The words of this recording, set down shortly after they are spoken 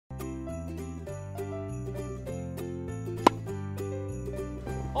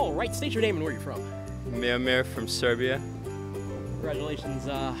All right, state your name and where you're from. Miomir from Serbia. Congratulations,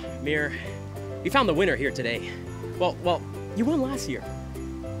 Mir. We found the winner here today. Well, you won last year.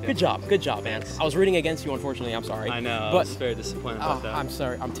 Good job, man. I was rooting against you, unfortunately. I'm sorry. I know. I but, was very disappointed about that. I'm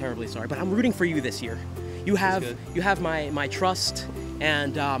sorry. I'm terribly sorry. But I'm rooting for you this year. You have my trust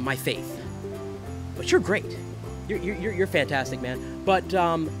and my faith. But you're great. You're fantastic, man. But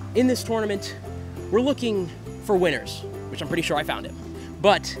in this tournament, we're looking for winners, which I'm pretty sure I found him.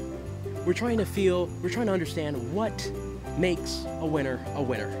 But we're trying to understand what makes a winner,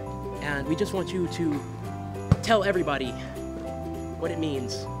 and we just want you to tell everybody what it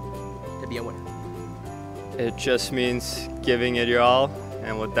means to be a winner. It just means giving it your all,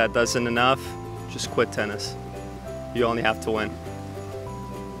 and what that doesn't enough, just quit tennis. You only have to win.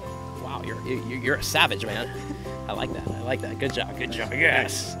 Wow, you're a savage, man. I like that. Good job.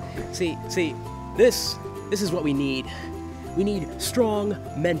 Yes. See, this is what we need. We need strong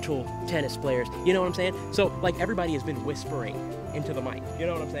mental tennis players. You know what I'm saying? So, like, everybody has been whispering into the mic. You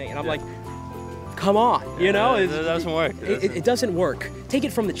know what I'm saying? And I'm like, come on, you know? It doesn't work. It doesn't work. Take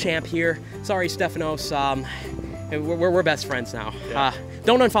it from the champ here. Sorry, Stefanos. We're best friends now. Yeah.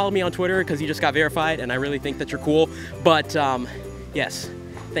 Don't unfollow me on Twitter because you just got verified, and I really think that you're cool. But, yes,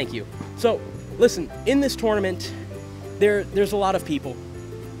 thank you. So, listen, in this tournament, there's a lot of people,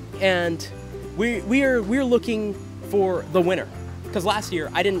 and we're looking for the winner, because last year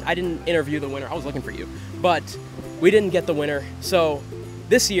I didn't interview the winner. I was looking for you, but we didn't get the winner. So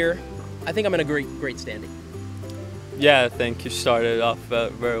this year, I think I'm in a great standing. Yeah, I think you started off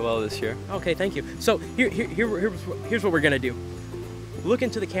very well this year. Okay, thank you. So here's what we're gonna do. Look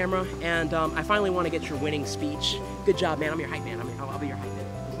into the camera, and I finally want to get your winning speech. Good job, man. I'm your hype man. I'll be your hype man.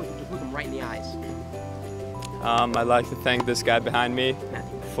 Just look him right in the eyes. I'd like to thank this guy behind me,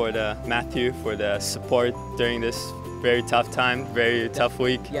 Matthew, for the support during this very tough time, very tough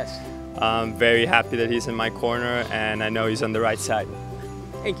week. Yes. I'm very happy that he's in my corner, and I know he's on the right side.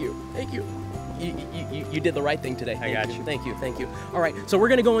 Thank you. You did the right thing today. I got you. Thank you. All right, so we're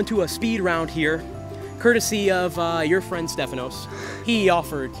gonna go into a speed round here, courtesy of your friend Stefanos. He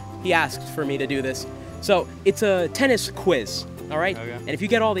asked for me to do this. So it's a tennis quiz, all right? Okay. And if you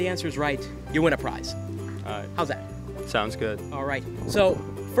get all the answers right, you win a prize. All right. How's that? Sounds good. All right, so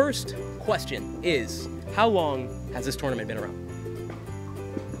first question is, how long has this tournament been around?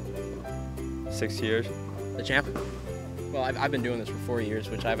 6 years. The champ? Well, I've been doing this for 4 years,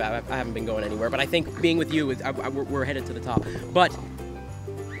 which I haven't been going anywhere, but I think being with you, we're headed to the top. But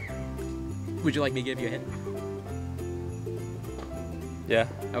would you like me to give you a hint? Yeah.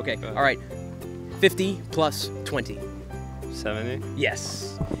 Okay, all right. 50 plus 20. 70.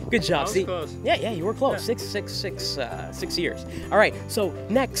 Yes. Good job. That was close. Yeah, you were close. Yeah. 6 years. All right, so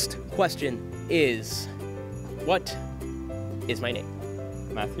next question is, what is my name?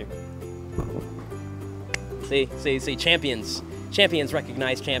 Matthew. See, champions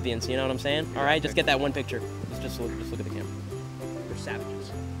recognize champions, you know what I'm saying? All right, just get that one picture. Just look at the camera. They're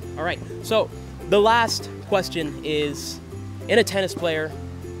savages. All right, so the last question is, in a tennis player,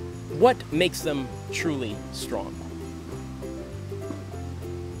 what makes them truly strong?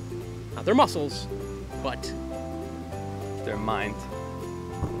 Not their muscles, but Their mind.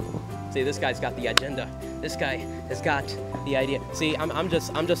 see, this guy's got the agenda. This guy has got the idea. See, I'm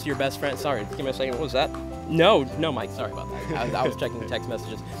just your best friend. Sorry, give me a second. What was that? No, Mike. Sorry about that. I was checking the text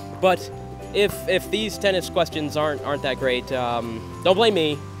messages. But if these tennis questions aren't that great, don't blame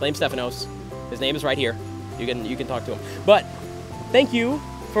me. Blame Stefanos. His name is right here. You can talk to him. But thank you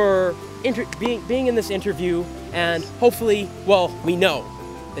for being in this interview, and hopefully, well, we know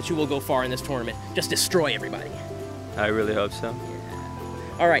that you will go far in this tournament. Just destroy everybody. I really hope so.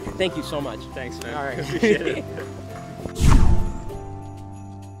 All right. Thank you so much. Thanks, man. All right. Appreciate it.